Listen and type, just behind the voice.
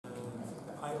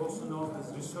I also know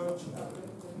his research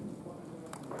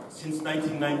since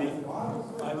 1990.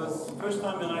 I was, first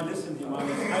time when I listened to him, I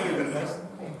was highly impressed,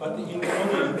 but in the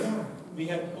audience, we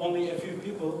had only a few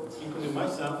people, including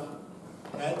myself,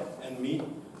 Ted and me,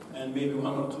 and maybe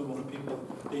one or two more people.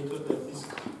 They thought that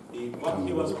what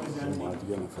he was presenting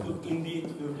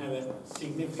indeed will have a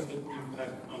significant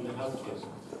impact on the healthcare.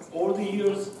 Over the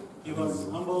years, he was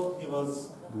humble, he was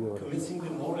convincing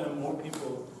more and more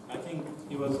people. I think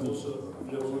he was also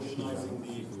revolutionizing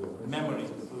the memory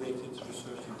related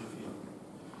research in the field.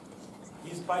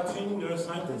 He's by training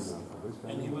neuroscientist,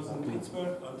 and he was in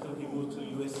Pittsburgh until he moved to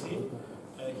USC.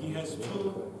 He has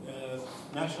two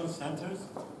national centers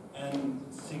and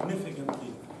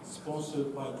significantly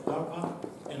sponsored by DARPA,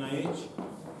 NIH,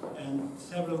 and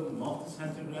several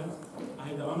multi-center grants. I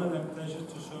had the honor and pleasure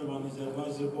to serve on his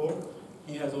advisory board.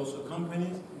 He has also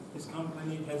companies. His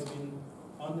company has been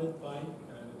funded by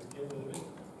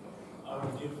our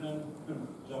dear friend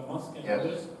Elon Musk and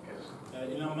others.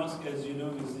 Elon Musk, as you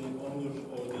know, is the owner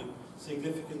or the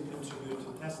significant contributor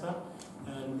to Tesla,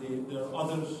 and there are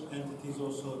other entities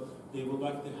also. They would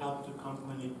like to help the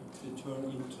company to turn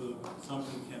into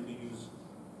something can be used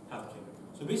healthcare.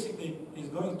 So basically, he's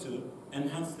going to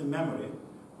enhance the memory,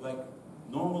 like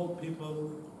normal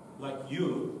people like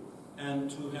you, and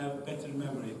to have better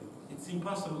memory. It's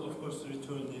impossible, of course, to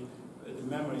return the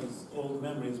memories, old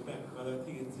memories back, but I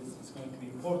think it's going to be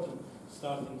important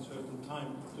starting a certain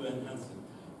time to enhance it.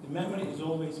 The memory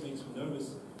always makes me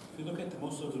nervous. If you look at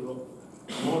most of the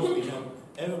wars we have,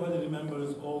 everybody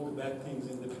remembers all the bad things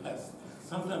in the past.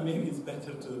 Sometimes maybe it's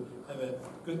better to have a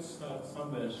good start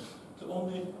somewhere, to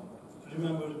only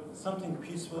remember something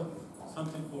peaceful,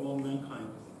 something for all mankind,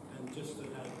 and just to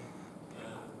have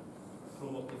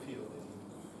promote the field.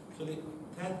 So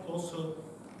Ted also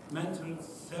mentored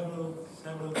several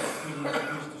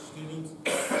students.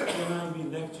 He and I, we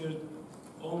lectured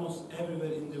almost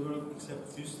everywhere in the world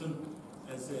except Houston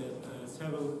as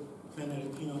several plenary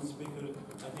keynote speaker.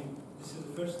 I think this is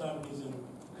the first time he's in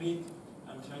Crete.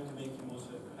 I'm trying to make him also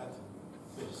a Cretan.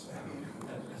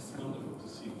 It's wonderful to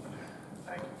see you.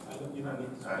 Thank you. I don't even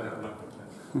need to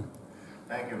speak.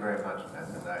 Thank you very much,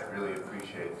 and I really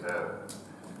appreciate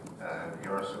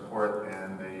your support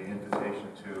and the invitation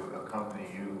to accompany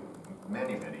you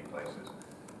many places.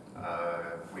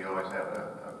 We always have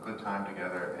a good time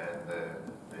together, and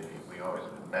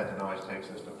Metin always takes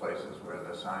us to places where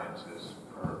the science is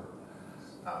superb.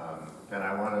 And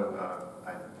I want to,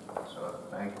 so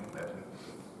thank you, Metin.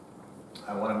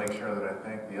 I want to make sure that I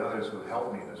thank the others who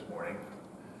helped me this morning.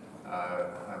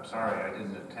 I'm sorry, I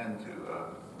didn't intend to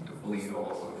bleed all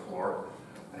over the floor.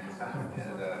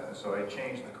 And so I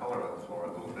changed the color of the floor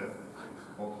a little bit.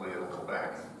 Hopefully it'll go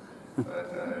back.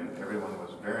 But everyone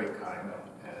was very kind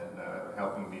and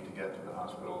helping me to get to the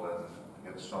hospital and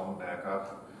get sewn back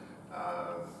up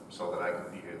so that I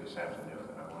could be here this afternoon.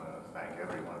 And I want to thank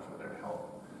everyone for their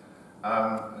help.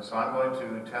 So I'm going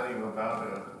to tell you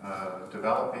about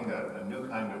developing a new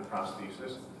kind of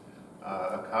prosthesis,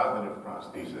 a cognitive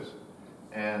prosthesis,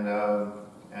 and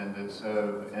it's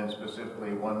and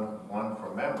specifically one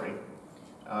for memory,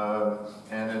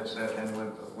 and it's and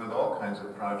with all kinds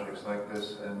of projects like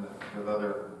this, and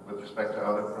with respect to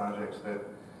other projects that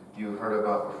you've heard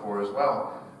about before as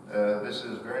well. This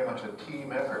is very much a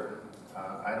team effort.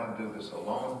 I don't do this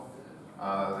alone.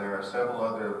 There are several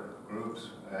other groups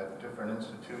at different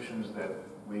institutions that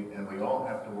we all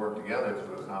have to work together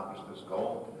to accomplish this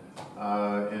goal.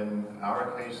 In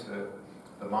our case,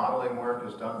 the modeling work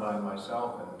is done by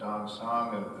myself and Don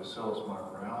Song and Vasilis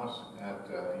Mark-Morales at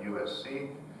USC.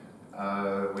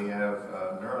 We have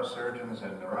neurosurgeons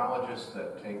and neurologists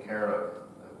that take care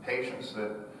of patients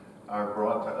that are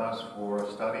brought to us for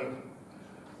study.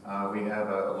 We have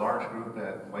a large group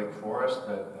at Wake Forest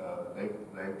that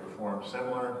they perform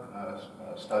similar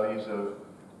studies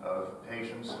of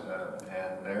patients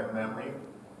and their memory,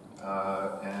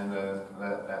 and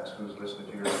that's who's listed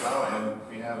here as well. And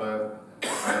we have a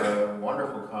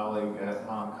wonderful colleague at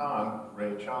Hong Kong,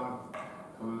 Ray Chung,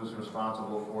 who's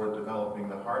responsible for developing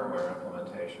the hardware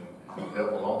implementation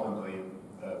that will ultimately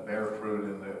bear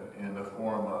fruit in the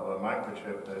form of a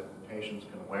microchip that patients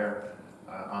can wear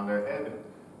on their head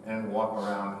and walk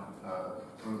around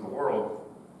through the world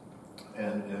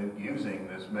and using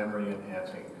this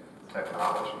memory-enhancing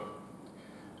technology.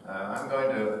 I'm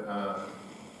going to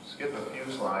skip a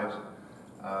few slides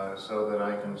so that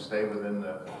I can stay within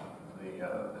the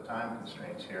time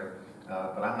constraints here,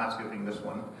 but I'm not skipping this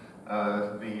one.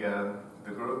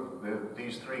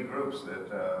 These three groups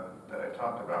that I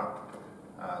talked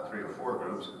about, 3 or 4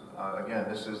 groups. Again,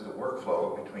 this is the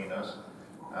workflow between us.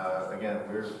 Again,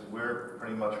 we're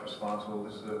pretty much responsible.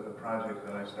 This is a project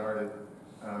that I started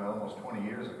almost 20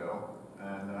 years ago,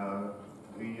 and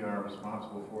we are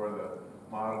responsible for the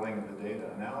modeling and the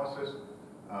data analysis.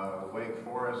 Wake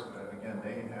Forest, again,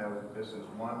 this is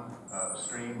one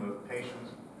stream of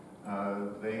patients.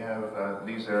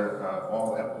 These are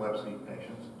all epilepsy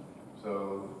patients.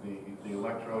 So the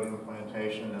electrode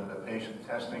implantation and the patient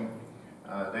testing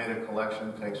data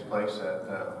collection takes place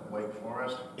at Wake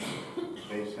Forest.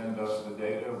 They send us the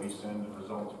data, we send the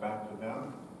results back to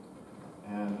them.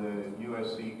 And the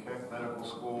USC Medical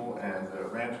School and the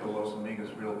Rancho Los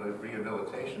Amigos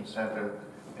Rehabilitation Center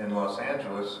in Los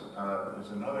Angeles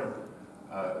is another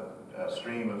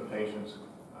stream of patients.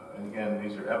 And again,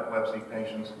 these are epilepsy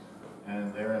patients,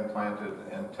 and they're implanted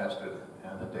and tested,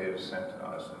 and the data is sent to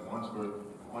us. And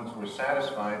once we're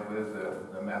satisfied with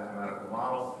the mathematical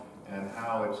model and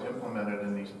how it's implemented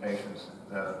in these patients,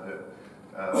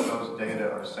 those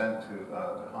data are sent to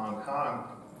Hong Kong,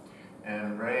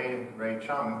 and Ray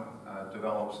Chung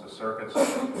develops the circuits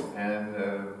and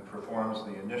performs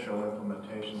the initial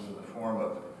implementations in the form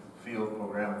of field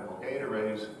programmable gate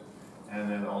arrays, and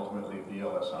then ultimately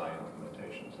VLSI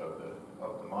implementations of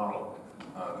the model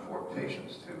for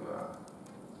patients to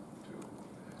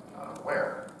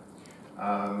wear.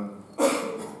 I'm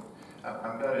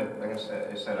going to, like I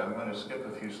said, I'm going to skip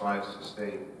a few slides to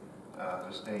stay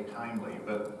timely.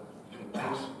 But I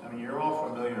mean, you're all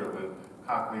familiar with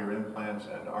cochlear implants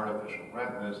and artificial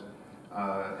retinas,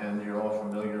 and you're all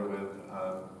familiar with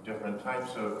different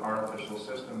types of artificial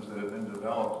systems that have been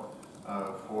developed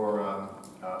for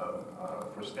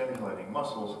stimulating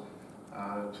muscles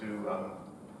to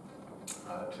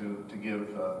give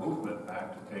movement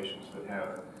back to patients that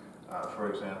have, for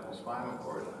example, spinal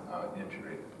cord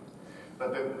injury.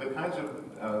 But the kinds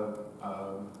of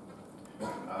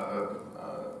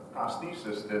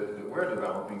prosthesis that we're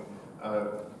developing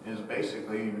is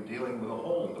basically dealing with a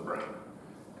hole in the brain.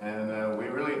 And we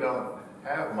really don't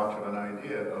have much of an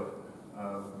idea of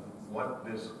what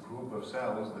this group of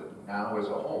cells that now is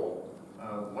a whole,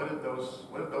 what did those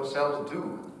cells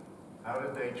do? How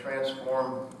did they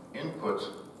transform inputs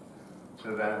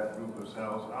to that group of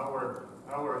cells? How were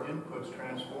inputs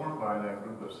transformed by that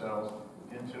group of cells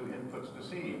into inputs to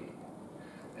see?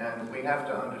 And we have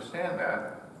to understand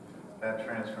that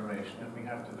transformation, and we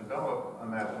have to develop a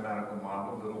mathematical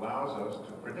model that allows us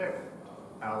to predict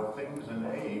how things in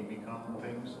A become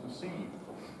things in C.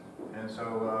 And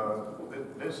so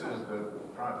this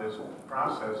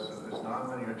process, this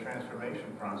nonlinear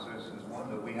transformation process, is one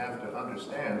that we have to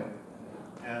understand,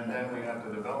 and then we have to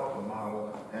develop a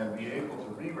model and be able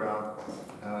to reroute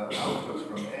outputs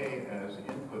from A as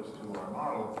inputs to our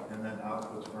model, and then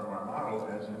outputs from our model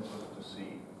as inputs to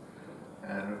C.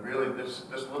 And really, this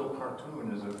little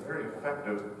cartoon is a very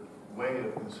effective way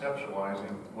of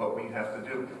conceptualizing what we have to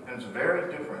do. And it's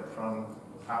very different from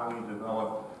how we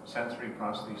develop sensory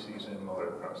prostheses and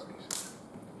motor prostheses.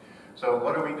 So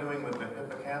what are we doing with the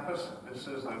hippocampus? This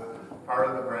is the part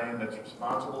of the brain that's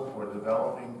responsible for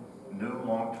developing new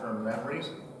long-term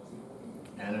memories.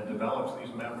 And it develops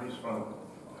these memories from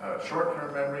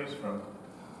short-term memories, from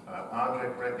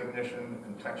object recognition,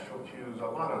 contextual cues, a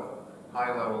lot of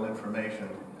high-level information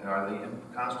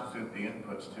constitute the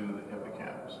inputs to the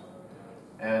hippocampus.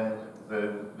 And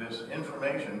this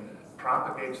information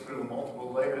propagates through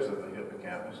multiple layers of the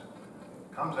hippocampus,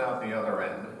 comes out the other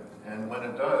end, and when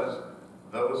it does,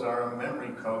 those are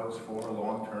memory codes for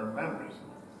long-term memories.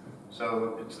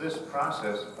 So it's this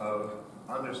process of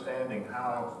understanding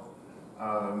how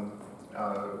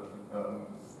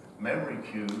memory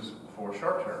cues for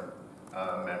short-term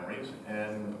memories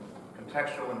and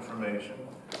contextual information,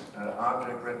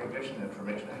 object recognition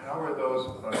information, how are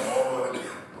all those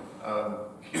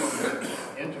cues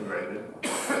integrated,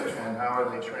 and how are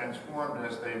they transformed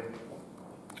as they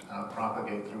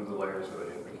propagate through the layers of the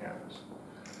hippocampus.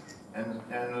 And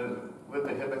with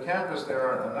the hippocampus, there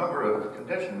are a number of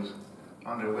conditions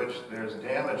under which there's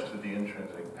damage to the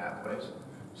intrinsic pathways,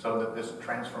 so that this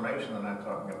transformation that I'm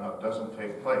talking about doesn't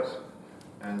take place.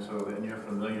 And so then you're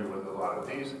familiar with a lot of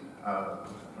these,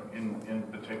 in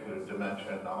particular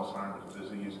dementia and Alzheimer's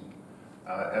disease,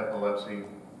 epilepsy,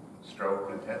 stroke,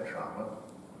 and head trauma.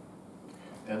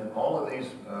 And all of these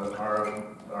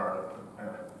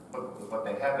what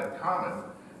they have in common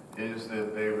is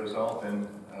that they result in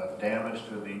damage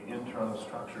to the internal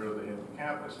structure of the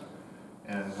hippocampus.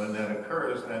 And when that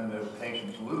occurs, then the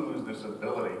patients lose this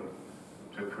ability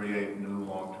to create new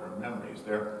long-term memories.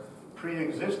 Their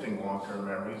pre-existing long-term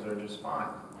memories are just fine.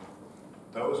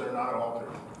 Those are not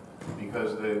altered,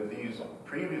 because these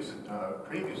previous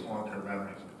long-term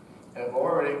memories have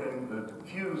already been, the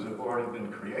cues have already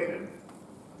been created,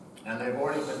 and they've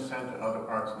already been sent to other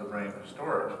parts of the brain for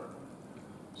storage.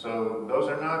 So those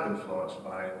are not influenced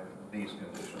by these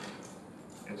conditions.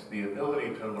 It's the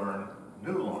ability to learn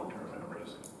new long-term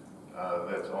memories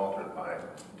that's altered by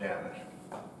damage.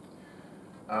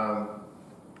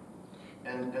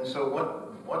 And so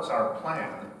what's our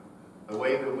plan? The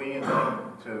way that we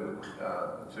intend to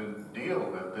deal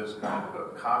with this kind of a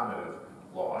cognitive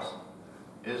loss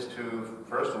is to,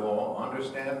 first of all,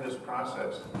 understand this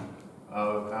process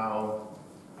of how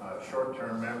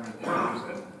short-term memory cues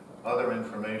and other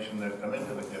information that come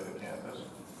into the hippocampus,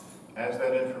 as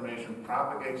that information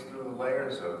propagates through the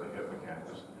layers of the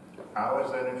hippocampus, how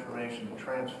is that information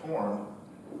transformed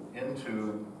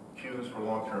into cues for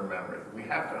long-term memory? We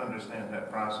have to understand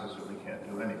that process or we can't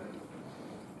do anything.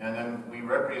 And then we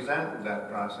represent that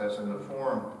process in the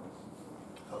form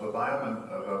of a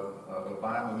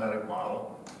biomimetic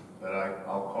model that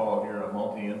I'll call here a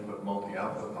multi-input,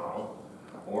 multi-output model,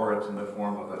 or it's in the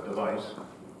form of a device.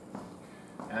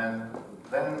 And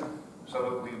then, so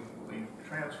that we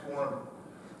transform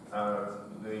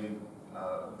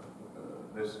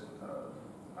this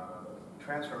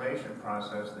transformation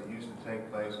process that used to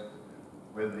take place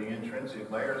with the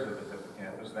intrinsic layers of the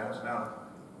hippocampus, that's now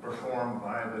performed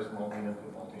by this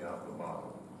multi-input, multi-output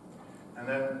model. And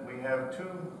then we have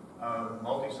two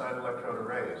multi-site electrode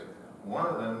arrays, one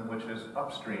of them which is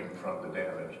upstream from the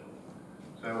damage.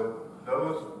 So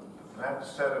that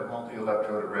set of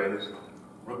multi-electrode arrays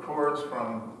records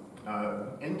from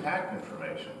intact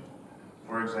information,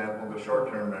 for example, the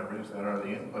short-term memories that are the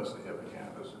inputs to the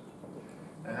hippocampus.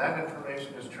 And that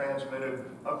information is transmitted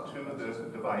up to this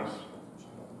device.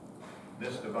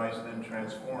 This device then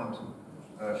transforms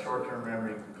short-term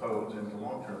memory codes into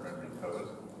long-term memory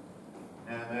codes.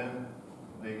 And then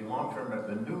the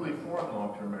newly formed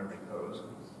long-term memory codes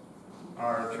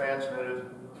are transmitted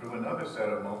through another set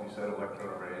of multi-set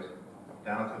electrode arrays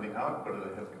down to the output of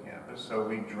the hippocampus. So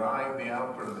we drive the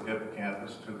output of the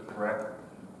hippocampus to the correct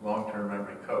long-term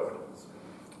memory code.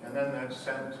 And then that's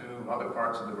sent to other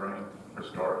parts of the brain for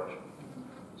storage.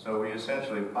 So we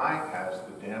essentially bypass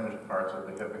the damaged parts of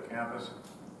the hippocampus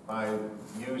by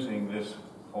using this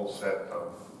whole set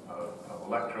of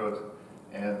electrodes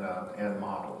and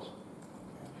models.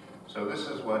 So this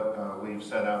is what we've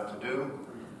set out to do,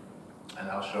 and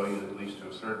I'll show you at least to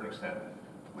a certain extent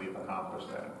we've accomplished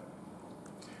that.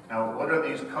 Now, what are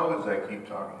these codes I keep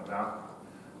talking about?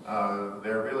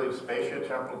 They're really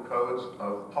spatiotemporal codes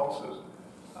of pulses.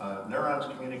 Neurons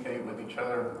communicate with each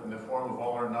other in the form of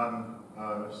all or none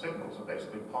signals, so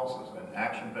basically pulses. And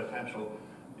action potential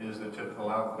is the typical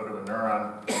output of a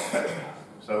neuron.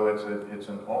 So it's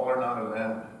an all or none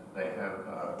event. They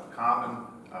have common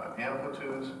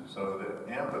amplitudes, so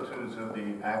the amplitudes of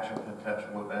the action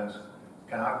potential events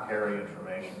cannot carry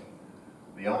information.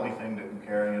 The only thing that can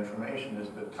carry information is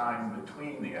the time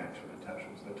between the action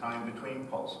potentials, the time between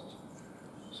pulses.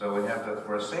 So we have to,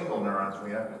 for single neurons,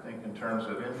 we have to think in terms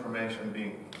of information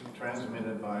being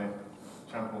transmitted by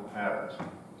temporal patterns.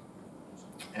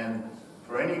 And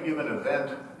for any given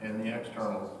event in the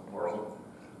external world,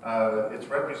 it's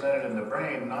represented in the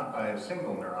brain not by a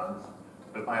single neuron,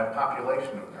 but by a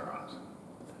population of neurons.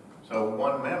 So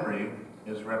one memory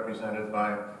is represented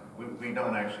by, we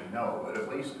don't actually know, but at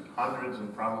least hundreds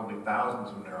and probably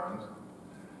thousands of neurons.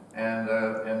 And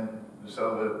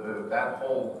so that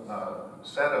whole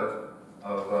set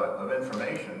of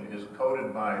information is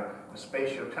coded by a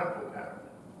spatiotemporal pattern.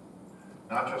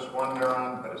 Not just one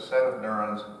neuron, but a set of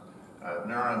neurons,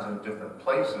 neurons in different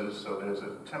places, so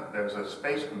there's a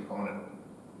space component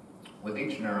with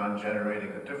each neuron generating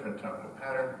a different temporal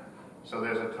pattern, so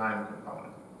there's a time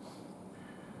component.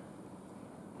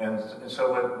 And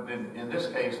so in this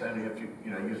case, then,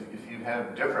 if you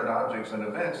have different objects and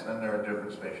events, then there are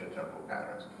different spatiotemporal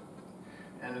patterns.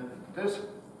 And this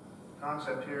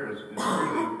concept here is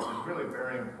really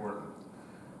very important.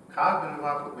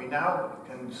 We now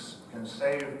can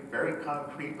say very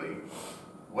concretely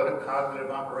what a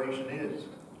cognitive operation is.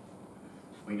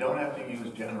 We don't have to use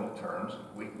general terms.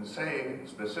 We can say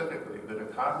specifically that a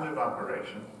cognitive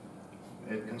operation,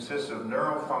 it consists of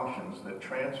neural functions that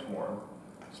transform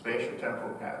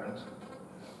spatiotemporal patterns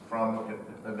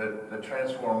that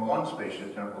transform one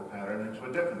spatiotemporal pattern into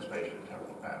a different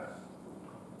spatiotemporal pattern.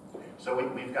 So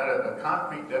we've got a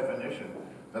concrete definition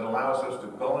that allows us to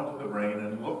go into the brain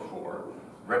and look for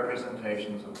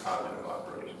representations of cognitive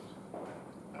operations.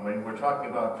 I mean, we're talking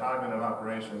about cognitive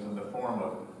operations in the form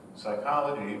of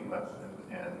psychology,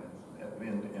 and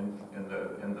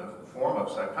in the form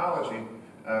of psychology,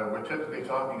 we're typically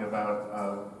talking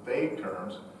about vague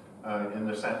terms in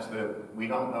the sense that we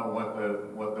don't know what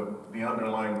the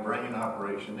underlying brain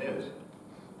operation is.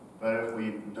 But if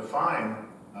we define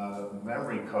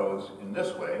memory codes in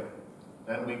this way,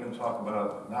 then we can talk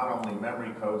about not only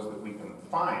memory codes that we can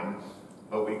find,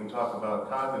 but we can talk about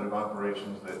cognitive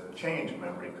operations that change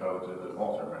memory codes or that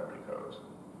alter memory codes.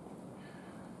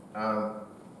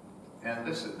 And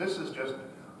this is just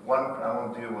one, I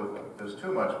won't deal with this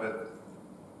too much, but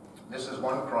this is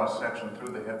one cross-section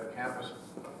through the hippocampus.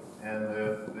 And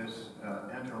this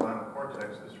entorhinal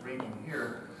cortex, this region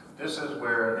here, this is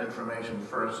where information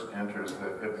first enters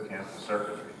the hippocampal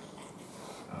circuitry.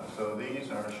 So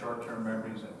these are short-term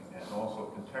memories and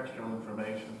also contextual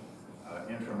information,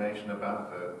 information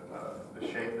about the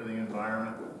shape of the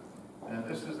environment. And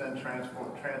this is then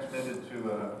transmitted to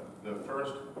the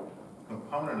first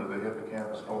component of the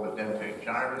hippocampus called the dentate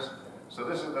gyrus. So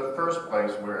this is the first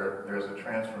place where there's a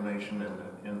transformation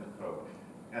in the code.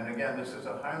 And again, this is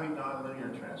a highly nonlinear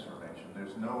transformation.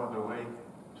 There's no other way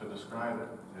to describe it.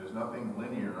 There's nothing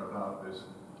linear about this,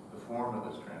 the form of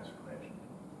this transformation.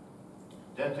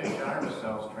 Dentate gyrus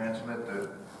cells transmit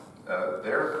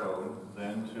their code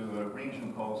then to a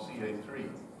region called CA3.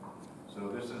 So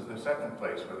this is the second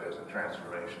place where there's a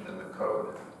transformation in the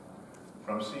code.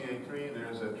 From CA3,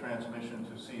 there's a transmission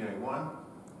to CA1.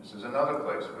 This is another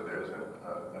place where there's a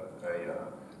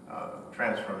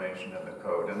transformation in the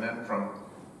code. And then from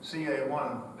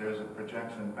CA1, there's a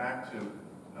projection back to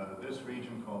this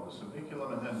region called the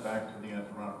subiculum, and then back to the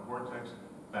entorhinal cortex,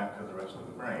 back to the rest of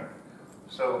the brain.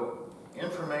 So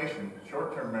information,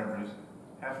 short-term memories,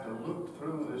 have to loop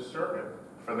through this circuit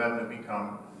for them to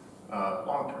become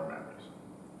long-term memories.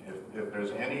 If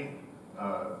there's any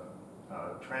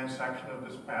transection of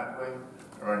this pathway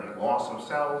or any loss of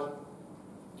cells,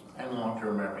 and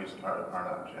long-term memories are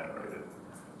not generated.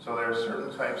 So there are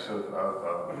certain types of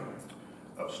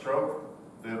stroke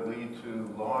that lead to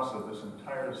loss of this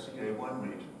entire CA1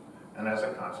 region. And as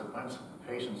a consequence,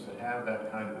 patients that have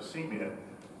that kind of ischemia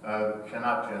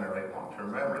cannot generate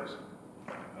long-term memories.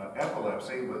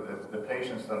 Epilepsy, with the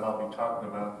patients that I'll be talking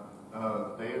about,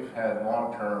 they've had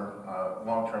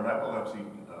long-term epilepsy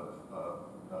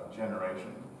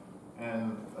generation,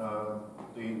 and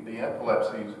the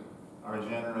epilepsies are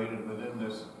generated within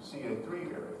this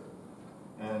CA3 area.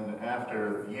 And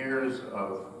after years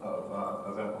of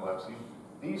epilepsy,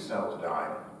 these cells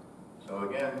die. So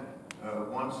again,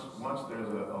 once there's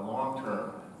a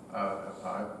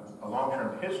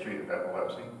long-term history of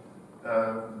epilepsy,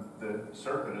 the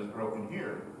circuit is broken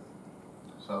here.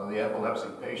 So the epilepsy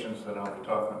patients that I'll be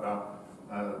talking about,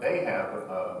 they have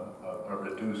a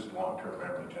reduced long-term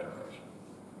memory generation.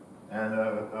 And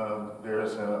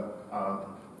there's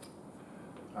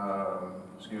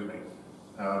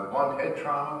blunt head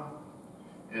trauma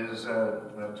is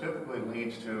typically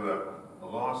leads to a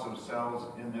loss of cells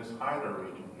in this hilar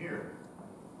region here,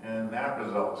 and that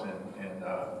results in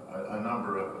a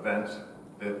number of events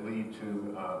that lead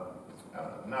to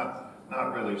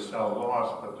not really cell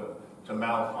loss, but to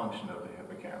malfunction of the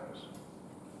hippocampus.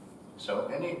 So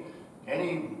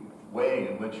any way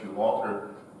in which you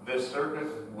alter this circuit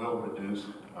will reduce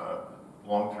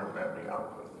long-term memory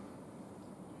output.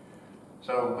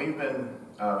 So we've been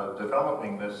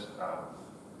developing this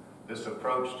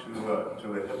approach to a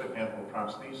hippocampal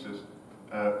prosthesis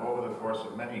over the course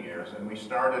of many years, and we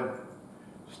started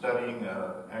studying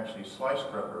actually slice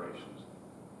preparations,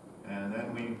 and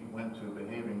then we went to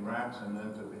behaving rats, and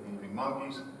then to behaving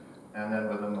monkeys, and then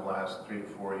within the last 3 to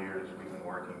 4 years we've been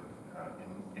working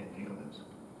in humans.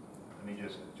 Let me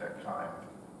just check time.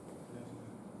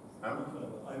 Huh?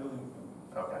 I will.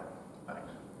 Okay,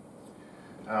 thanks.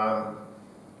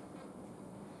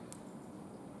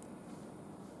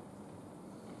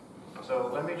 So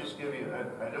let me just give you,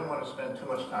 I don't want to spend too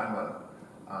much time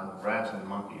on rats and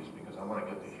monkeys because I want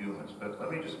to get to humans, but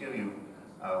let me just give you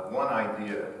one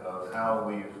idea of how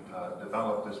we've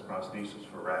developed this prosthesis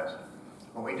for rats.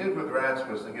 What we did with rats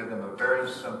was to give them a very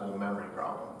simple memory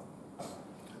problem.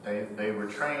 They were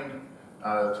trained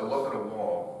to look at a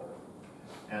wall,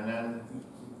 and then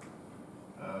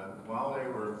while they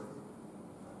were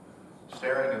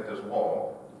staring at this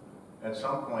wall, at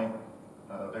some point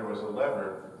there was a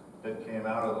lever that came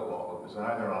out of the wall. It was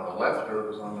either on the left or it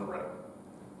was on the right.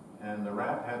 And the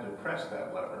rat had to press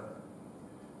that lever,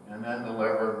 and then the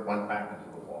lever went back into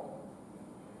the wall.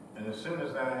 And as soon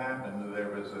as that happened,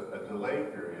 there was a delay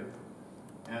period,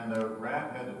 and the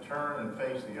rat had to turn and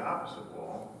face the opposite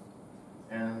wall,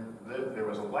 and there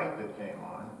was a light that came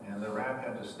on, and the rat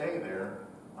had to stay there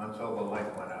until the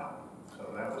light went out. So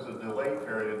that was a delay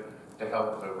period to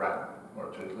help the rat, or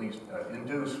to at least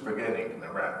induce forgetting in the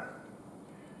rat.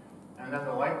 And then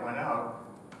the light went out,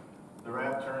 the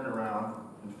rat turned around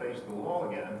and faced the wall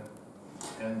again,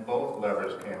 and both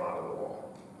levers came out of the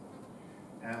wall.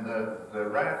 And the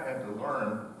rat had to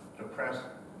learn to press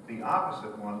the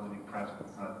opposite one that he pressed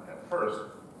at first.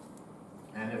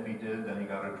 And if he did, then he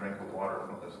got a drink of water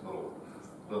from this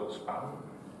little spout.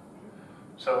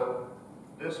 So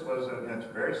this was it's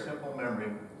a very simple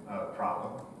memory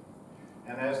problem.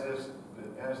 And as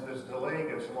this delay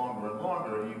gets longer and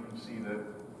longer, you can see that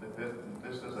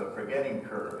this is a forgetting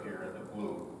curve here in the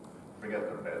blue. Forget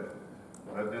the red.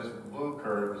 But this blue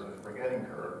curve is a forgetting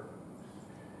curve.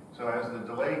 So as the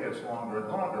delay gets longer and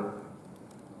longer,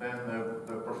 then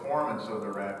the performance of the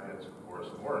rat gets worse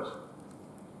and worse.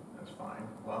 That's fine.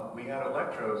 Well, we had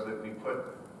electrodes that we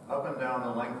put up and down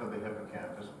the length of the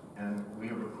hippocampus, and we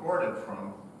recorded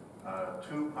from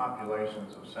two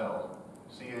populations of cells,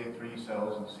 CA3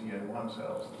 cells and CA1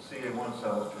 cells. The CA1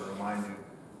 cells, to remind you,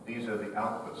 these are the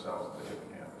output cells of the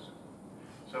hippocampus.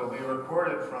 So we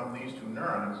recorded from these two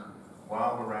neurons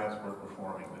while the rats were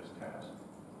performing this task.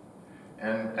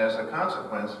 And as a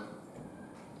consequence,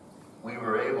 we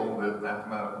were able, with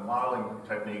mathematical modeling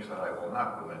techniques that I will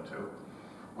not go into,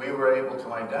 we were able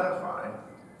to identify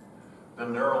the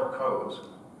neural codes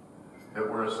that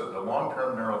were, the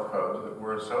long-term neural codes that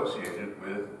were associated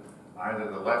with either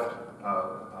the left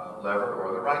lever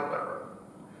or the right lever.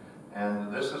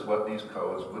 And this is what these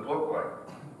codes would look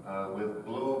like, with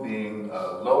blue being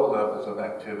low levels of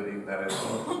activity, that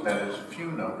is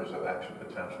few numbers of action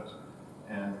potentials,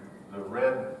 and the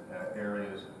red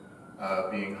areas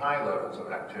being high levels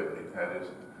of activity, that is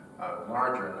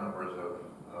larger numbers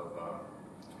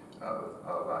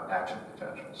of action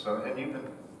potentials. So, and you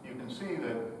can see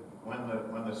that when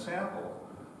the sample,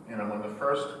 when the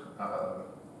first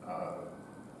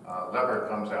lever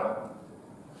comes out,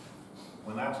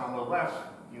 when that's on the left,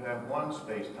 you have one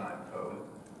space-time code.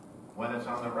 When it's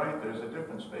on the right, there's a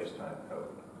different space-time code.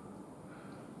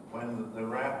 When the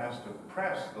rat has to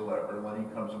press the lever, when he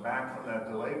comes back from that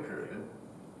delay period,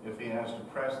 if he has to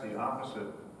press the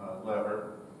opposite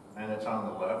lever and it's on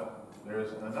the left,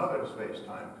 there's another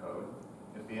space-time code.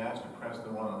 If he has to press the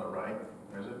one on the right,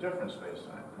 there's a different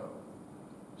space-time code.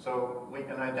 So we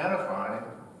can identify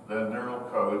the neural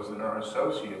codes that are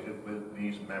associated with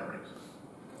these memories.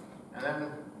 And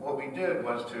then what we did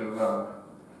was to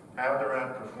have the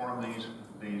rat perform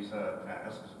these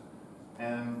tasks,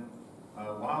 and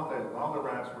while the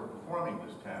rats were performing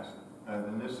this task,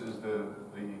 and this is the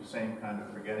same kind of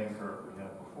forgetting curve we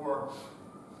had before,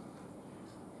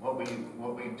 what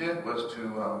we did was to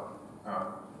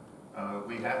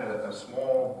we had a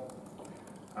small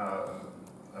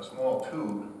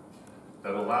tube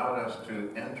that allowed us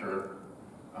to enter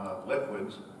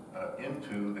liquids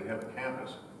into the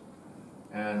hippocampus.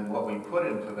 And what we put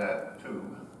into that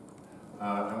tube,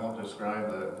 I won't describe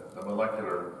the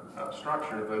molecular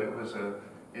structure, but it was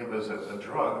a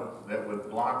drug that would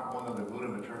block one of the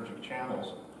glutamatergic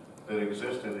channels that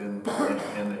existed in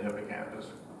the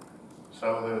hippocampus.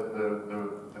 So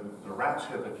the rat's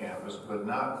hippocampus could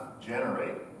not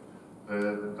generate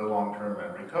the long-term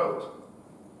memory codes.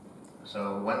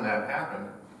 So when that happened,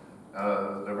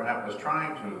 the rat was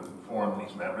trying to form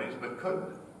these memories but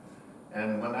couldn't.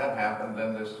 And when that happened,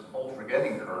 then this whole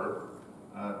forgetting curve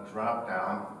dropped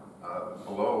down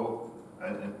below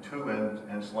and to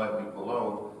and slightly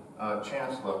below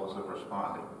chance levels of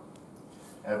responding.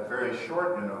 At very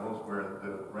short intervals where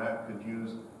the rat could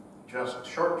use just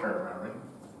short-term memory,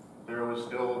 there was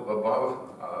still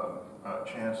above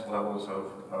chance levels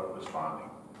of responding.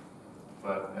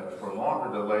 But for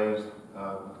longer delays,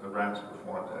 the rats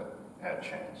performed at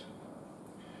chance.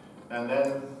 And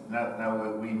then,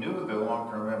 now we knew the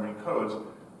long-term memory codes.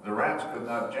 The rats could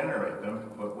not generate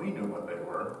them, but we knew what they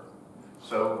were.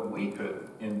 So we could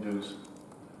induce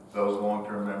those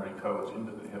long-term memory codes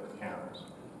into the hippocampus.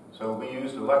 So we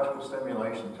used electrical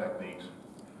stimulation techniques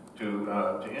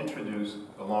to introduce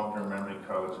the long-term memory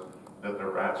codes that the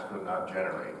rats could not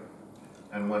generate.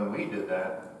 And when we did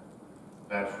that,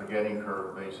 that forgetting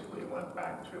curve basically went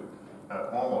back to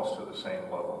almost to the same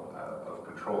level of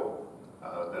control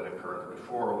that occurred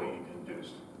before we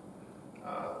induced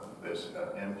this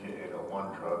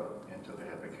MK801 drug into the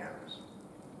hippocampus.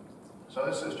 So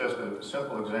this is just a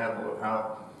simple example of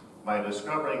how, by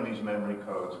discovering these memory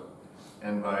codes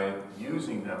and by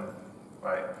using them,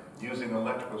 by using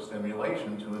electrical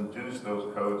stimulation to induce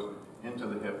those codes into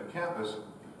the hippocampus,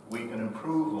 we can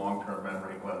improve long-term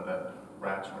memory when the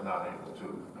rats were not able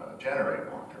to generate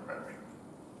long-term memory.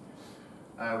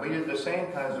 We did the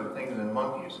same kinds of things in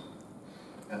monkeys,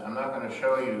 and I'm not going to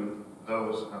show you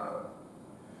those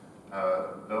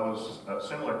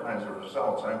similar kinds of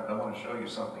results. I want to show you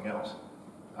something else.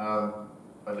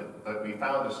 but we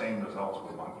found the same results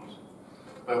with monkeys.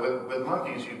 But with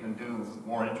monkeys, you can do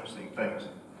more interesting things.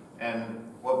 And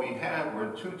what we had were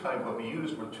what we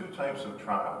used were two types of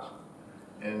trials.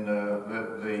 And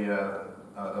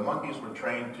the monkeys were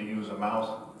trained to use a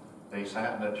mouse. They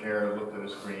sat in a chair, looked at a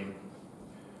screen.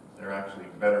 They're actually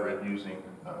better at using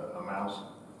a mouse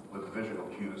with visual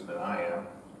cues than I am.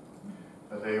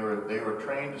 But they were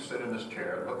trained to sit in this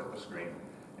chair, look at the screen,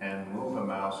 and move a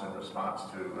mouse in response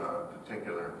to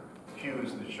particular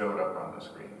cues that showed up on the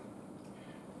screen.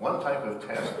 One type of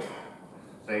test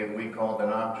we called an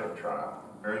object trial,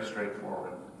 very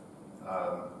straightforward.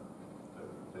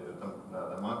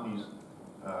 The monkeys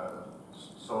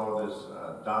saw this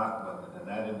dot, and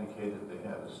that indicated they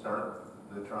had to start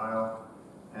the trial.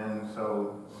 And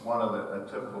so a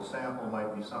typical sample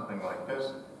might be something like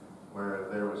this, where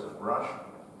there was a brush,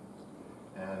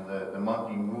 and the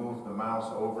monkey moved the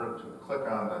mouse over to click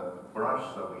on the brush,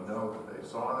 so we know that they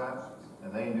saw that,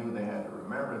 and they knew they had to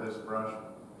remember this brush.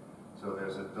 So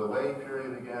there's a delay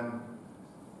period again,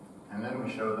 and then we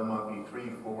showed the monkey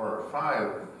 3, 4, or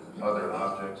 5 other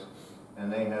objects,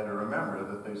 and they had to remember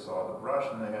that they saw the brush,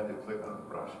 and they had to click on the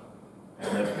brush.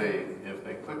 And if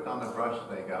they clicked on the brush,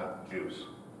 they got juice,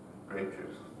 grape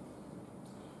juice.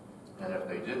 And if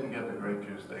they didn't get the grape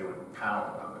juice, they would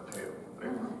pound on the table.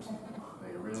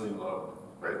 They really love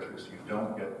grape juice. You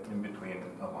don't get in between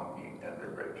a monkey and their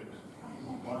grape juice.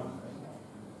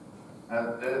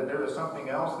 There is something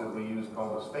else that we use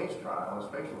called a spatial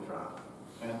trial,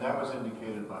 and that was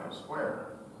indicated by a square.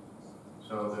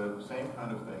 So the same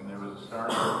kind of thing. There was a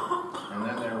starter, and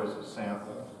then there was a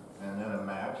sample, and then a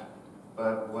match.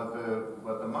 But what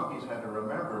the monkeys had to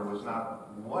remember was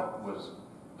not what was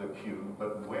the cue,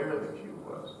 but where the cue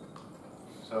was.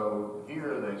 So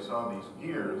here they saw these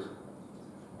gears.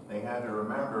 They had to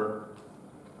remember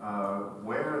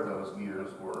where those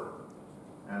gears were,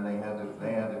 and they had to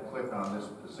click on this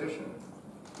position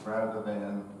rather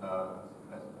than.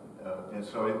 And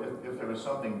so if there was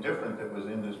something different that was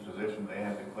in this position, they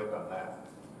had to click on that.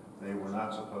 They were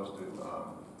not supposed to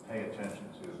pay attention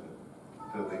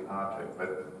to the object,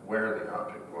 but where the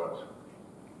object was.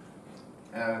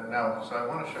 Now, so I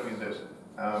want to show you this.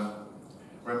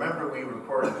 Remember, we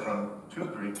recorded from two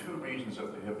regions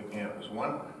of the hippocampus.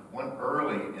 One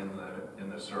early in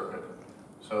the circuit.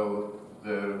 So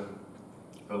the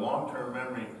long-term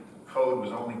memory code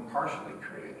was only partially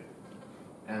created.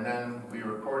 And then we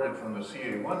recorded from the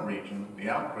CA1 region, the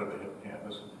output of the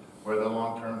hippocampus, where the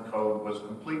long-term code was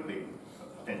completely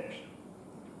finished.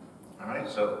 All right,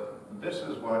 so this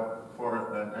is what,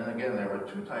 and again, there were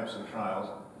two types of trials,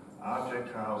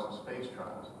 object trials and space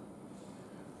trials.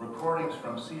 Recordings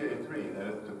from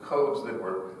CA3, the codes that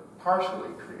were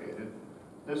partially created,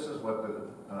 this is what the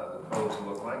codes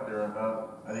look like. There are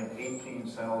about, I think, 18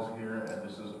 cells here, and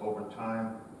this is over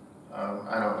time.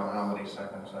 I don't know how many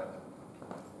seconds, I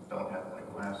don't have my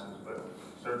glasses, but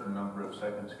a certain number of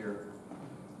seconds here.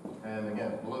 And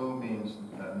again, blue means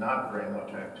not very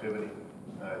much activity.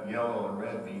 Yellow and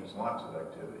red means lots of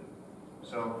activity.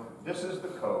 So this is the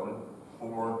code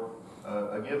for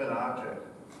a given object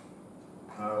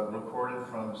recorded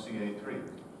from CA3,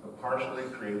 a partially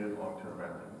created long-term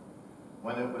memory.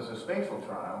 When it was a spatial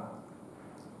trial,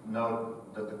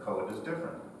 note that the code is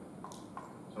different.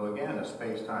 So again, a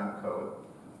space-time code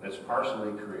that's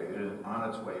partially created and on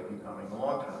its way becoming a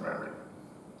long-term memory.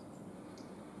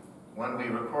 When we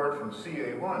record from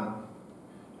CA1,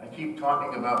 I keep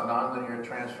talking about nonlinear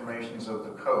transformations of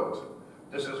the codes.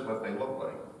 This is what they look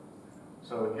like.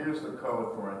 So here's the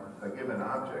code for a given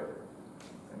object.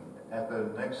 And at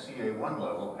the next CA1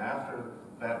 level, after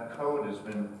that code has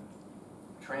been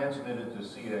transmitted to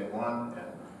CA1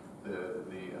 and the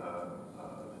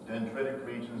dendritic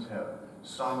regions have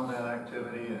summed that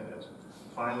activity, and it's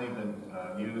finally been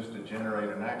used to generate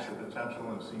an action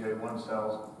potential in CA1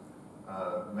 cells,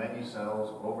 many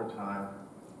cells over time.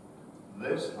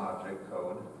 This object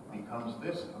code becomes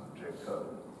this object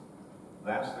code.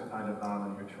 That's the kind of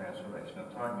nonlinear transformation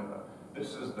I'm talking about.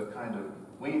 This is the kind of,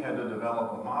 we had to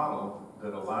develop a model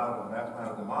that allowed, a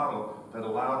mathematical model that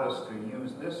allowed us to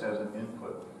use this as an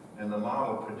input, and the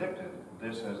model predicted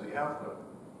this as the output.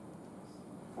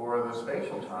 For the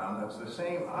spatial time, that's the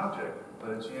same object,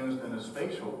 but it's used in a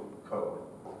spatial code.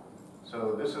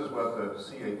 So this is what the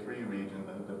CA3 region,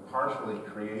 the partially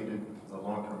created the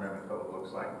long-term memory code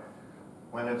looks like.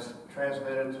 When it's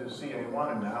transmitted to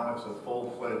CA1 and now it's a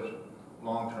full-fledged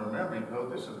long-term memory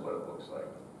code, this is what it looks like.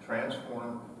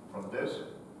 Transformed from this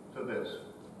to this.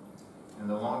 And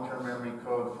the long-term memory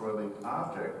code for the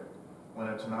object, when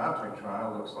it's an object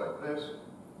trial, looks like this.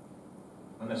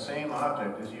 When the same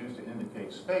object is used to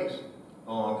indicate space, the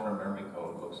long-term memory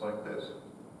code looks like this.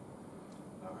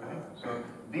 Okay, so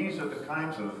these are the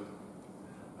kinds of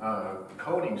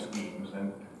coding schemes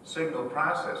and signal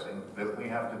processing that we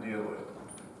have to deal with.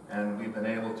 And we've been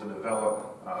able to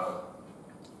develop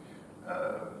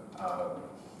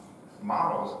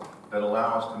models that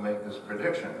allow us to make this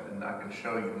prediction. And I can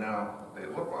show you now what they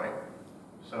look like.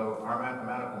 So our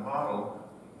mathematical model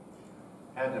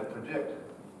had to predict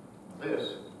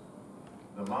this.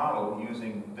 The model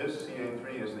using this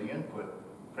CA3 as the input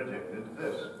predicted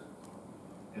this.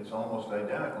 It's almost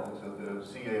identical to the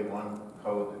CA1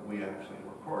 code that we actually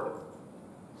recorded.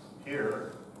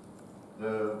 Here,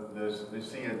 this is the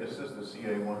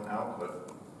CA1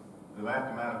 output. The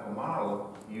mathematical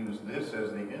model used this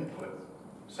as the input,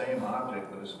 same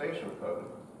object with a spatial code.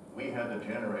 We had to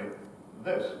generate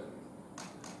this.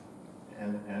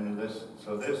 And this,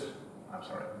 so this, I'm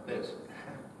sorry, this.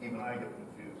 Even I get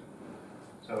confused.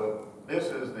 So this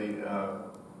is the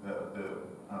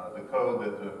code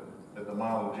that the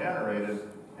model generated,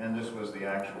 and this was the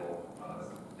actual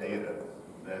data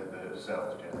that the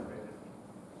cells generated.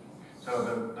 So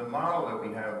the model that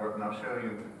we have, and I'll show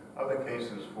you other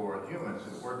cases for humans,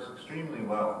 it works extremely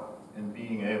well in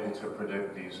being able to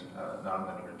predict these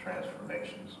nonlinear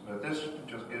transformations. But this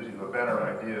just gives you a better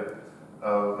idea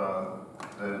of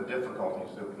the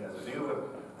difficulties that we have to deal with.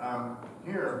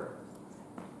 Here,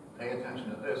 pay attention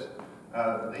to this.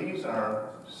 These are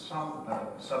some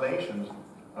summations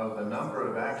of the number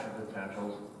of action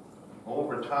potentials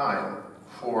over time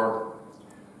for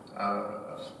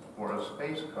a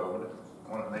space code.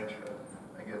 I want to make sure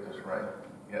I get this right.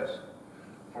 Yes.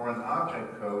 For an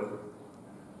object code,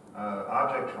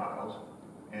 object trials,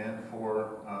 and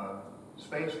for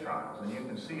space trials. And you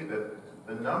can see that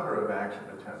the number of action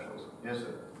potentials is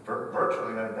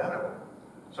virtually identical.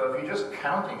 So if you're just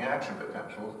counting action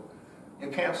potentials, you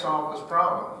can't solve this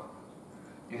problem.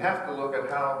 You have to look at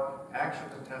how action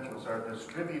potentials are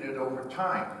distributed over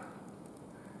time,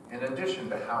 in addition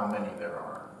to how many there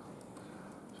are.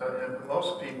 So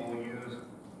most people use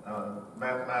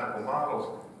mathematical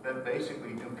models that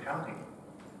basically do counting.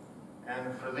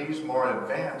 And for these more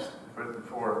advanced,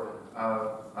 for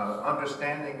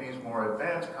understanding these more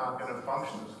advanced cognitive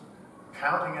functions,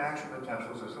 counting action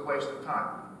potentials is a waste of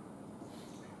time.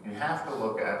 You have to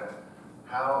look at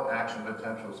how action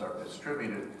potentials are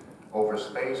distributed over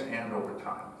space and over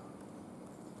time.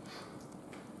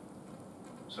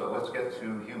 So let's get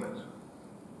to humans.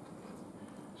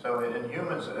 So in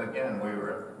humans, again,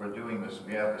 we're doing this.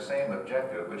 We have the same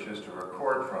objective, which is to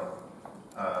record from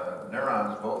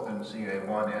neurons both in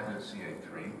CA1 and in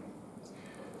CA3.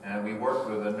 And we work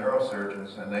with the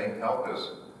neurosurgeons, and they help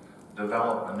us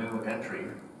develop a new entry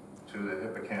to the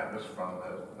hippocampus from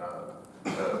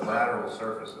the lateral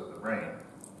surface of the brain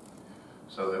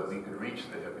so that we could reach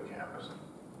the hippocampus.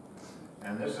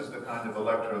 And this is the kind of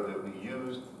electrode that we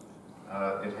used.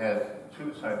 It had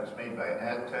two types, it's made by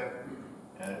AdTech,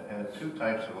 and it had two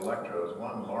types of electrodes.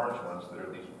 One, large ones that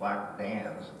are these black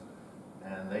bands,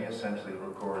 and they essentially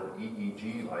record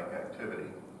EEG-like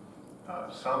activity,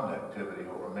 summed activity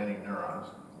over many neurons.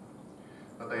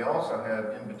 But they also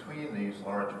have, in between these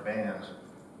large bands,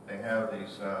 they have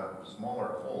these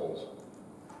smaller holes.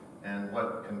 And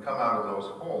what can come out of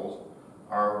those holes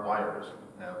are wires.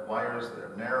 Now, wires that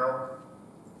are narrow,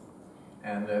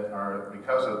 and that are,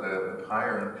 because of the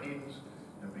higher impedance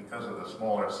and because of the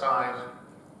smaller size,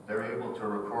 they're able to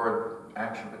record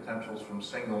action potentials from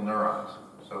single neurons.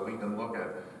 So we can look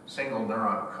at single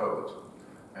neuron codes.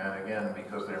 And again,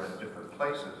 because they're in different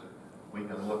places, we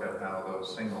can look at how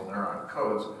those single neuron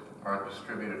codes are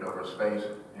distributed over space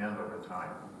and over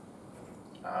time.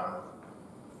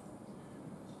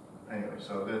 Anyway,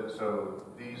 so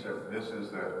this is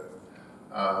the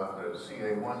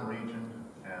CA1 region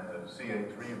and the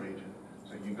CA3 region.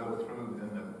 So you go through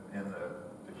in the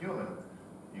human,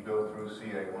 you go through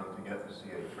CA1 to get to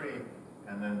CA3,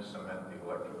 and then cement the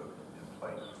electrode in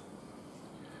place.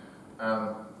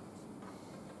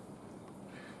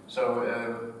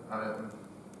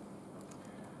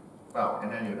 Well, in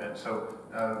any event, so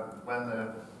when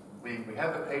we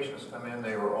had the patients come in,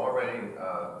 they were already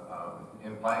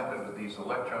implanted with these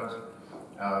electrodes.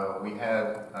 We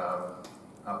had,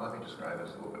 let me describe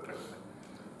this a little bit differently.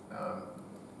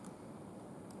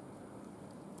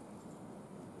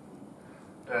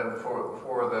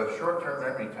 For the short-term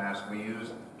memory task, we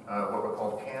used what were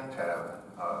called CAN-TAB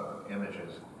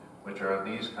images, which are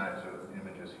these kinds of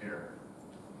images here.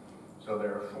 So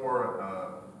there are four,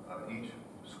 each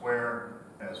square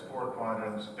has four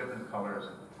quadrants, different colors,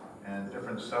 and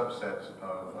different subsets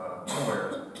of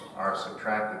squares are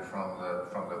subtracted from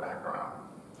the background.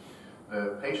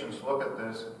 The patients look at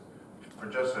this, for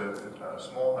just a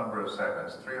small number of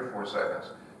seconds, 3 or 4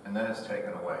 seconds, and then it's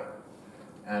taken away.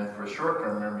 And for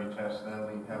short-term memory tests, then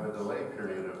we have a delay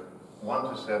period of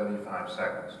 1 to 75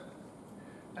 seconds.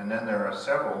 And then there are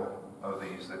several of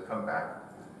these that come back,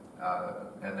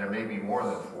 and there may be more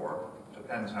than 4.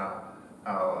 Depends how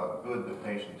good the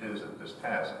patient is at this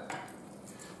task.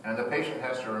 And the patient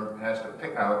has to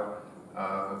pick out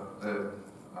the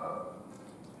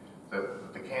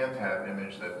CANTAB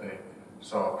image that they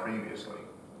saw previously.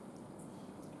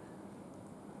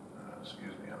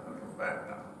 Excuse me, I'm looking back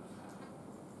now.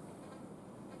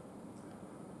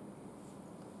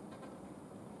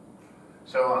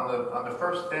 So on the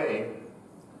first day,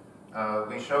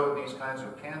 we showed these kinds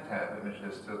of CANTAB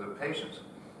images to the patients,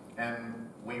 and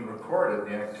we recorded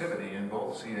the activity in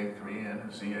both CA3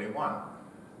 and CA1.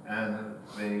 And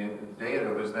the data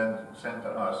was then sent to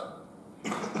us,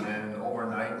 and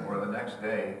overnight or the next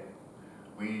day,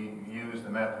 we used the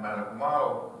mathematical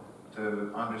model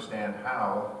to understand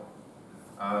how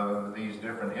these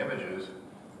different images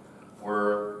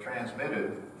were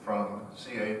transmitted from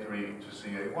CA3 to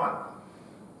CA1.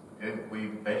 We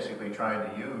basically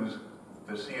tried to use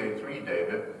the CA3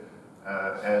 data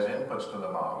as inputs to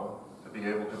the model to be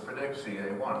able to predict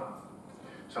CA1.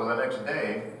 So the next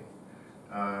day,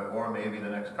 or maybe the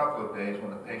next couple of days when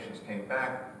the patients came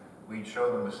back, we'd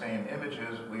show them the same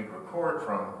images we'd record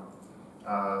from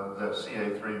the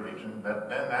CA3 region, but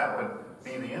then that would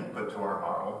be the input to our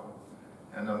model,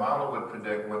 and the model would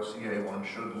predict what CA1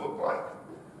 should look like.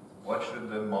 What should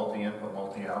the multi-input,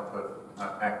 multi-output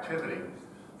activity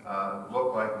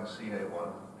look like in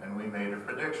CA1, and we made a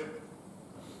prediction.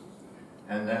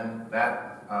 And then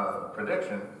that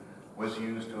prediction was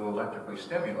used to electrically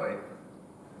stimulate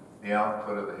the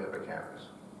output of the hippocampus.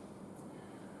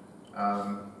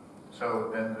 I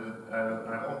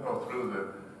won't go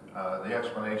through the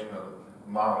explanation of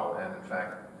the model, and in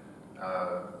fact,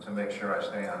 to make sure I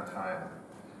stay on time,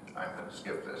 I'm going to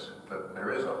skip this. But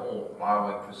there is a whole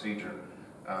modeling procedure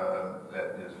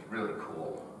that is really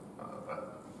cool,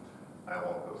 but I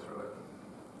won't go through it.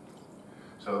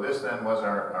 So this then was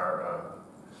our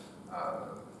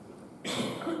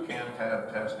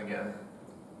CANTAB test again.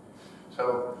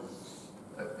 So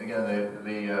again,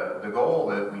 the goal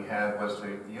that we had was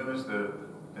to use the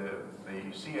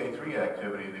CA3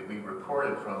 activity that we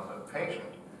recorded from the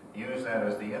patient, use that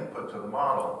as the input to the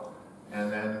model,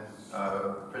 and then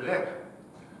predict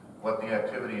what the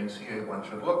activity in CA1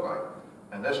 should look like.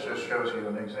 And this just shows you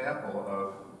an example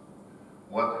of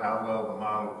how well the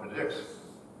model predicts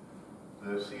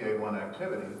the CA1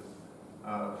 activity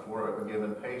for a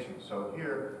given patient. So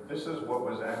here, this is what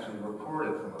was actually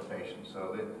recorded from a patient.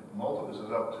 So this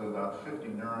is up to about 50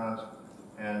 neurons,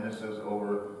 and this is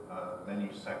over many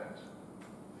seconds.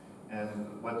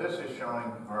 And what this is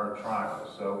showing are trials.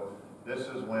 So this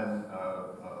is when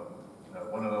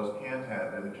one of those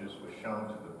CANTAB images was shown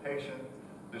to the patient.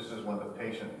 This is when the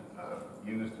patient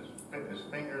used his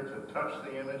finger to touch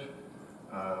the image.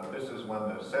 This is when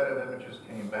the set of images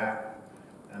came back,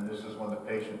 and this is when the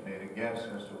patient made a guess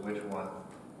as to which one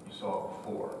he saw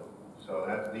before. So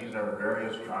these are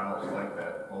various trials like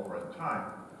that over in time.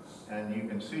 And you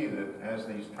can see that as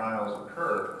these trials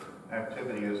occur,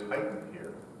 activity is heightened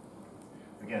here.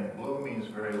 Again, blue means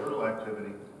very little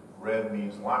activity, red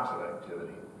means lots of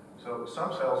activity. So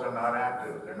some cells are not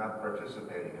active, they're not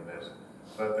participating in this,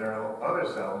 but there are other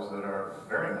cells that are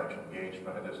very much engaged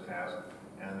by this task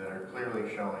and that are clearly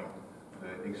showing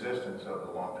the existence of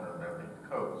the long-term memory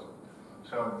codes.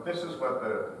 So this is what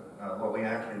we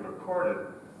actually recorded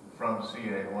from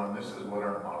CA1. This is what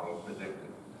our model predicted.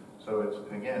 So it's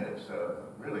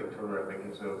really terrific.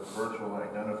 It's a virtual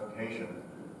identification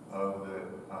of the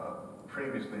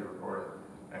previously recorded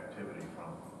activity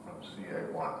from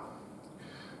CA1.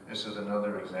 This is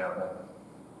another example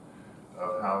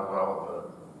of how well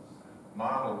the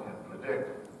model can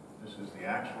predict. This is the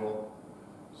actual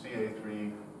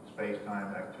CA3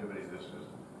 space-time activity. This is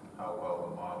how well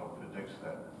the model predicts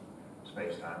that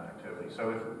space-time activity.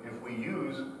 So if we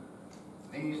use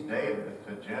these data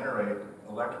to generate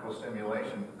electrical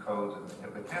stimulation codes in the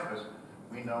hippocampus,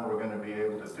 we know we're going to be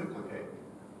able to duplicate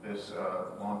this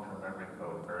long-term memory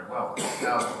code very well.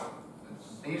 Now,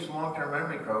 these long-term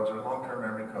memory codes are long-term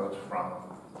memory codes from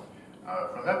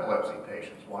epilepsy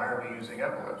patients. Why are we using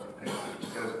epilepsy patients?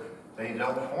 Because they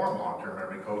don't form long-term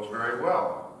memory codes very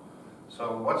well.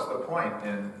 So what's the point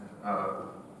in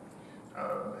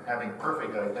having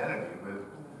perfect identity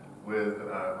with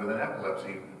an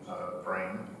epilepsy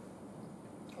brain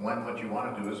when what you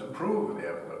want to do is improve the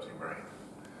epilepsy brain?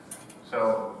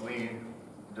 So we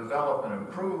develop an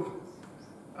improved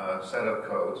set of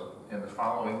codes in the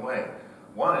following way.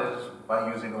 One is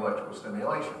by using electrical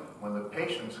stimulation. When the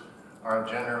patients are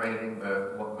generating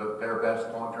their best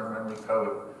long-term memory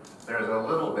code, there's a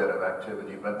little bit of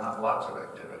activity, but not lots of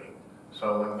activity.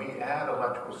 So when we add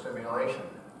electrical stimulation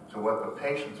to what the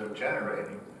patients are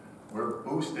generating, we're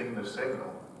boosting the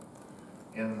signal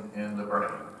in the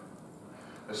brain.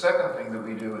 The second thing that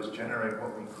we do is generate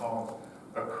what we call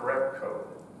a correct code.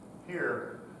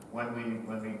 Here, when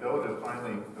we go to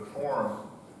finally perform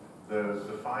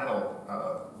the final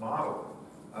model,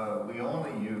 we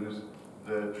only use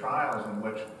the trials in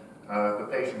which the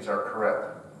patients are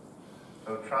correct.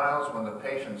 So trials when the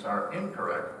patients are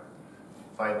incorrect,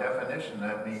 by definition,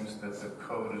 that means that the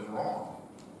code is wrong,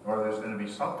 or there's going to be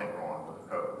something wrong with the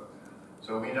code.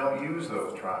 So we don't use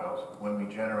those trials when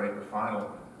we generate the final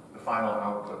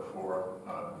output for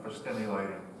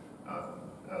stimulating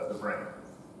the brain.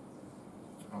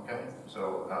 Okay,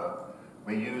 so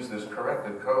we use this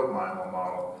corrected code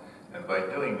model, and by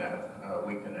doing that,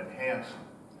 we can enhance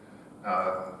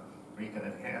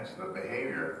the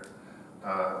behavior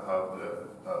of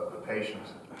the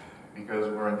patients,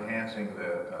 because we're enhancing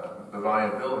the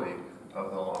viability of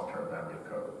the long-term memory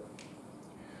code.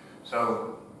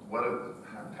 So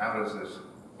how does this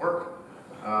work?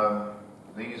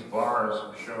 These bars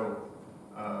show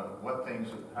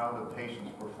how the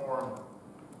patients perform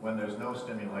when there's no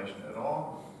stimulation at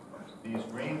all. These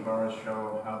green bars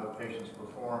show how the patients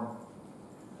perform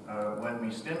when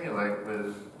we stimulate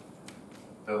with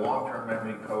the long-term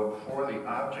memory code for the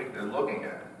object they're looking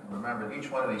at. Remember,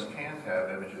 each one of these CAN-TAB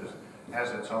images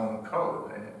has its own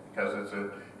code because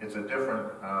it's a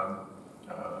different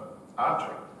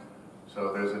object.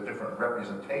 So there's a different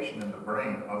representation in the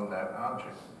brain of that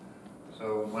object.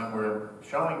 So when we're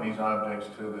showing these objects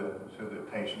to the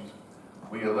patients,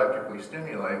 we electrically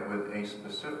stimulate with a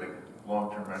specific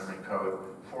long-term memory code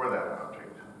for that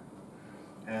object.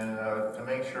 And to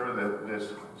make sure that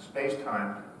this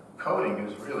space-time coding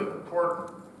is really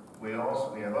important, we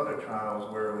have other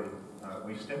trials where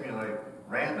we stimulate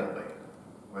randomly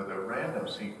with a random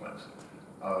sequence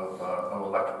of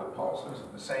electrical pulses,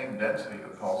 the same density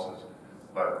of pulses,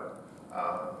 but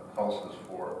pulses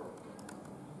for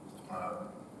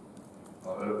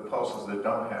pulses that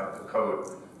don't have the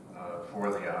code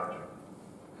for the object.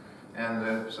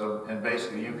 And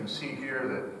basically you can see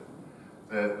here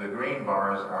that the green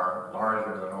bars are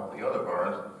larger than all the other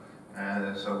bars,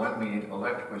 and so when we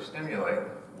electrically stimulate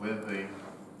with the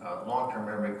long-term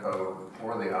memory code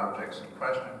for the objects in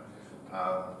question,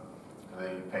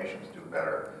 the patients do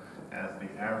better, and the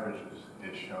average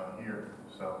is shown here.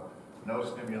 So no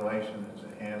stimulation is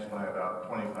enhanced by about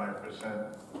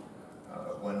 25%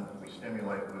 when we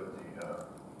stimulate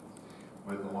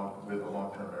with the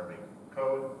long-term memory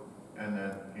code, and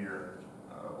then here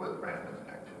with random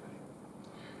activity.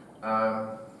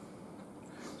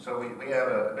 So we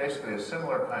have basically a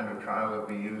similar kind of trial that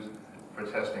we use for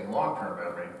testing long-term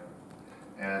memory,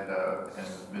 and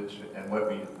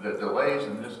the delays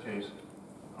in this case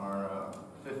are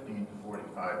 15 to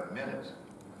 45 minutes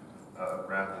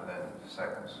rather than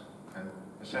seconds, and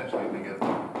essentially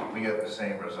we get the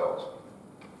same results.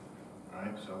 All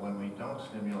right. So when we don't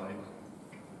stimulate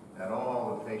at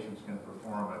all, the patients can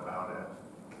perform about at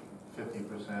 50%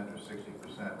 or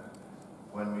 60%.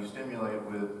 When we stimulate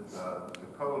with the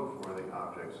code for the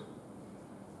objects,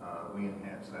 we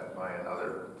enhance that by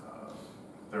another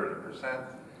 30%.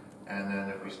 And then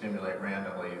if we stimulate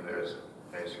randomly, there's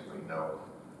basically no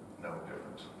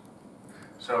difference.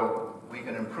 So we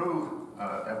can improve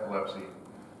epilepsy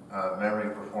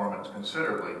memory performance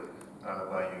considerably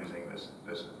by using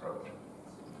this approach.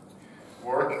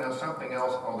 We're working on something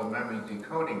else called a memory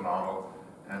decoding model,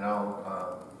 and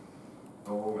I'll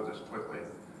go over this quickly.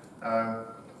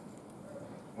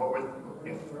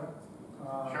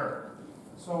 Sure.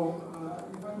 So,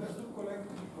 if I understood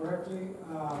correctly,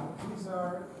 these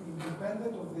are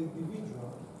independent of the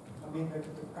individual. I mean, the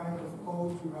kind of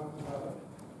codes you have developed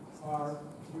are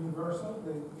universal.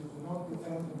 They do not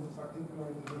depend on the particular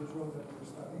individual that you're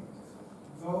studying,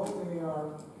 though they are...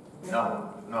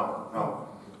 No.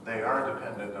 They are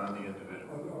dependent on the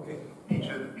individual. Okay.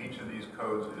 Each of these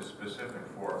codes is specific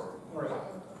for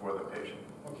the patient.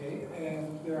 Okay,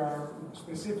 and there are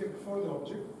specific for the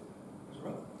object as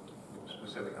well?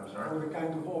 Specific, I'm sorry? For the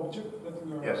kind of object that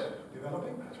you are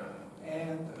developing? That's right.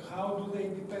 And how do they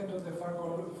depend on the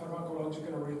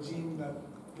pharmacological regime that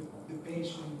the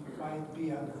patient might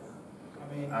be under?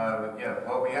 I mean...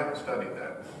 well, we haven't studied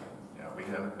that. Yeah, we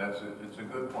haven't. It's a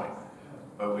good point.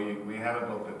 But we haven't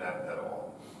looked at that at all.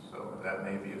 So that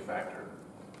may be a factor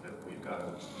that we've got to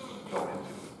go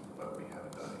into, but we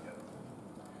haven't done it yet.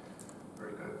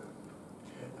 Very good.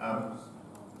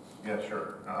 Yeah,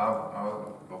 sure.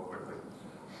 I'll go quickly.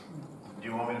 Do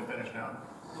you want me to finish now?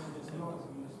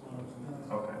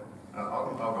 Okay.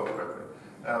 I'll go quickly.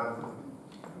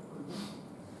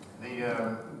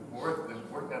 There's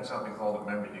working on something called a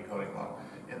memory decoding model.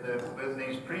 With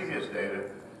these previous data,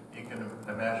 you can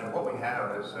imagine what we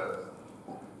have is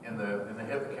in the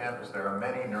hippocampus there are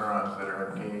many neurons that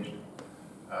are engaged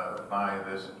by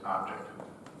this object,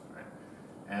 right?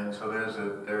 And so there's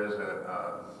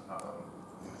a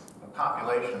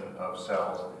population of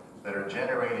cells that are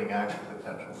generating action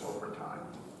potentials over time,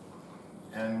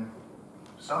 and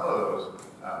some of those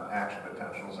action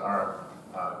potentials are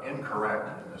incorrect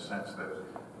in the sense that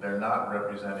they're not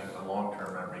representing the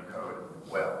long-term memory code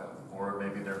well, or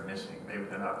maybe they're missing, maybe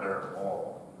they're not there at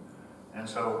all. And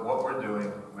so what we're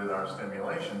doing with our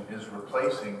stimulation is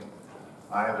replacing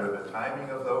either the timing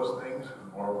of those things,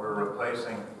 or we're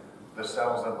replacing the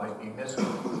cells that might be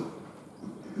missing.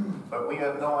 But we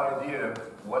have no idea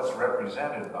what's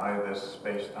represented by this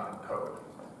space-time code.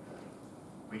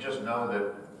 We just know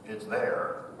that it's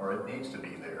there, or it needs to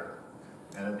be there,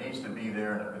 and it needs to be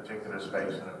there in a particular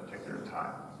space and a particular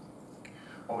time.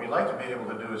 What we'd like to be able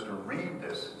to do is to read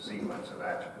this sequence of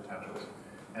action potentials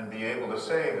and be able to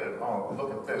say that, oh,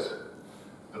 look at this.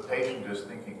 The patient is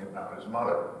thinking about his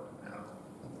mother. You know,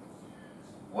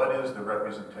 what is the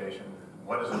representation?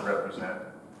 What does it represent?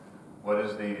 What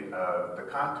is the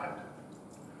content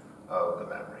of the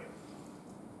memory?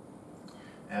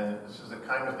 And this is the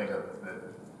kind of thing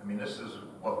this is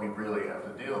what we really have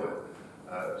to deal with.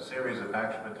 A series of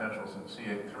action potentials in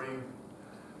CA3,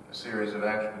 a series of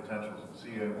action potentials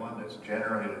in CA1 that's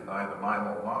generated by the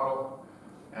MIMO model,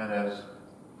 and as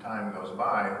time goes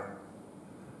by,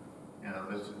 you know,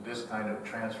 this kind of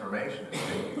transformation is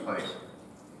taking place.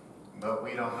 But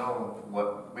we don't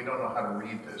know how to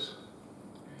read this.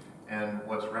 And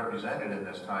what's represented in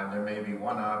this time, there may be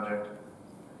one object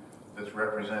that's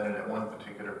represented at one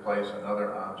particular place,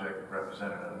 another object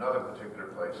represented at another particular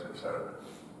place, etc.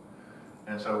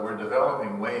 And so we're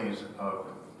developing ways of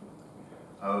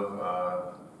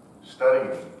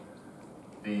studying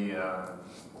the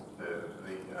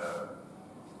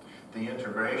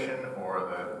integration or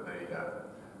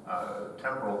the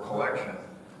temporal collection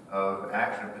of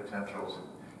action potentials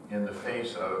in the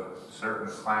face of certain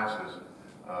classes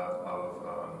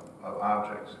of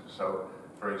objects. So,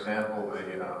 for example,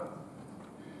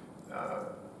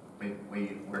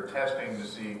 we're testing to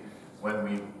see when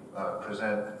we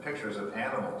present pictures of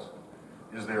animals,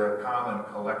 is there a common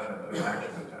collection of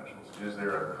action potentials? Is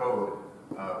there a code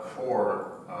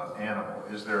for animal?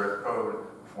 Is there a code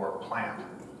for plant?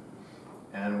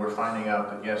 And we're finding out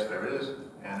that yes, there is,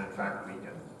 and in fact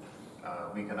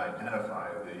we can identify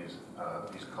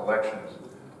these collections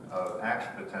of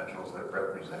action potentials that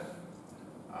represent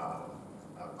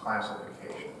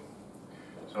classification.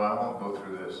 So I won't go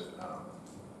through this,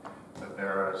 but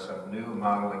there are some new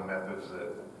modeling methods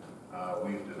that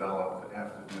we've developed that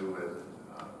have to do with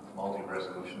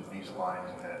multi-resolution B-splines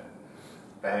and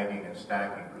bagging and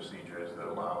stacking procedures that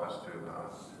allow us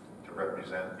to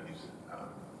represent these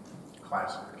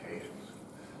classifications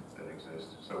that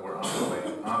exist. So we're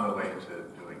on the way to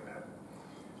doing that.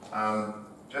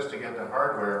 Just to get to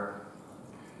hardware,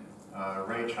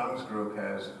 Ray Chung's group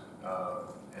has,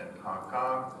 in Hong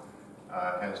Kong,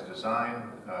 has designed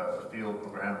a field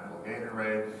programmable gate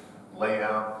array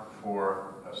layout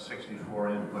for a 64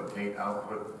 input, 8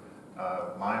 output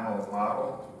MIMO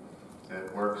model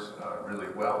that works really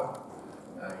well.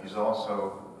 He's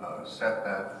also set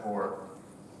that for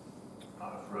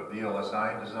a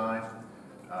VLSI design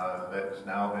that's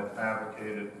now been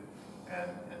fabricated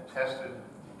and tested,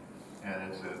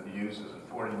 and it uses a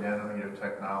 40 nanometer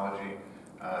technology,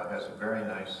 has a very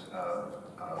nice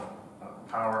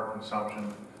power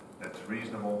consumption that's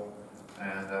reasonable,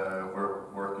 and we're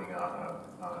working on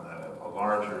a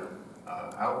larger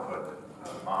output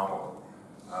model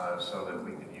so that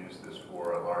we can use this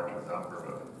for a larger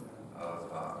number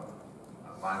of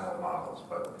MIMO models.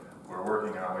 But we're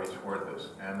working our way toward this.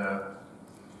 And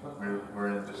we're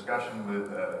in discussion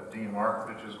with Dean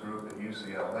Markovich's group at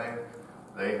UCLA.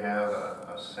 They have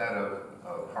a set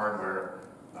of hardware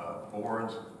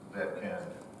boards that can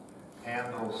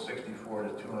handle 64 to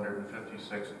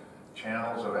 256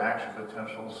 channels of action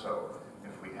potentials. So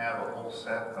if we have a whole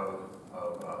set of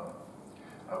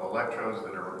electrodes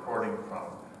that are recording from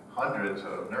hundreds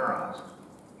of neurons,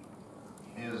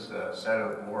 his set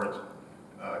of boards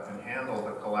can handle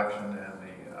the collection and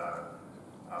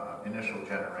the initial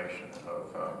generation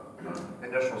of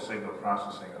initial signal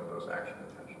processing of those action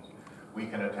potentials. We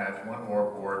can attach one more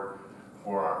board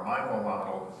for our MIMO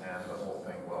model, and the whole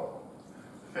thing will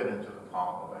fit into the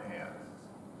palm of a hand.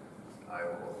 I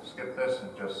will skip this and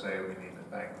just say we need to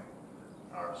thank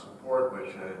our support,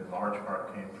 which in large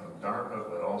part came from DARPA,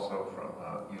 but also from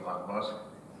Elon Musk.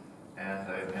 And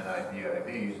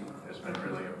NIDIB has been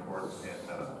really important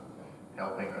in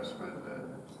helping us with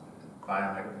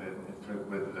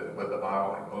with the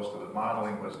modeling. Most of the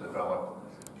modeling was developed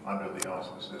under the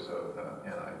auspices of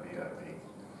NIDIB.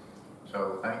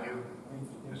 So thank you.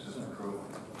 This is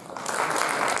approved.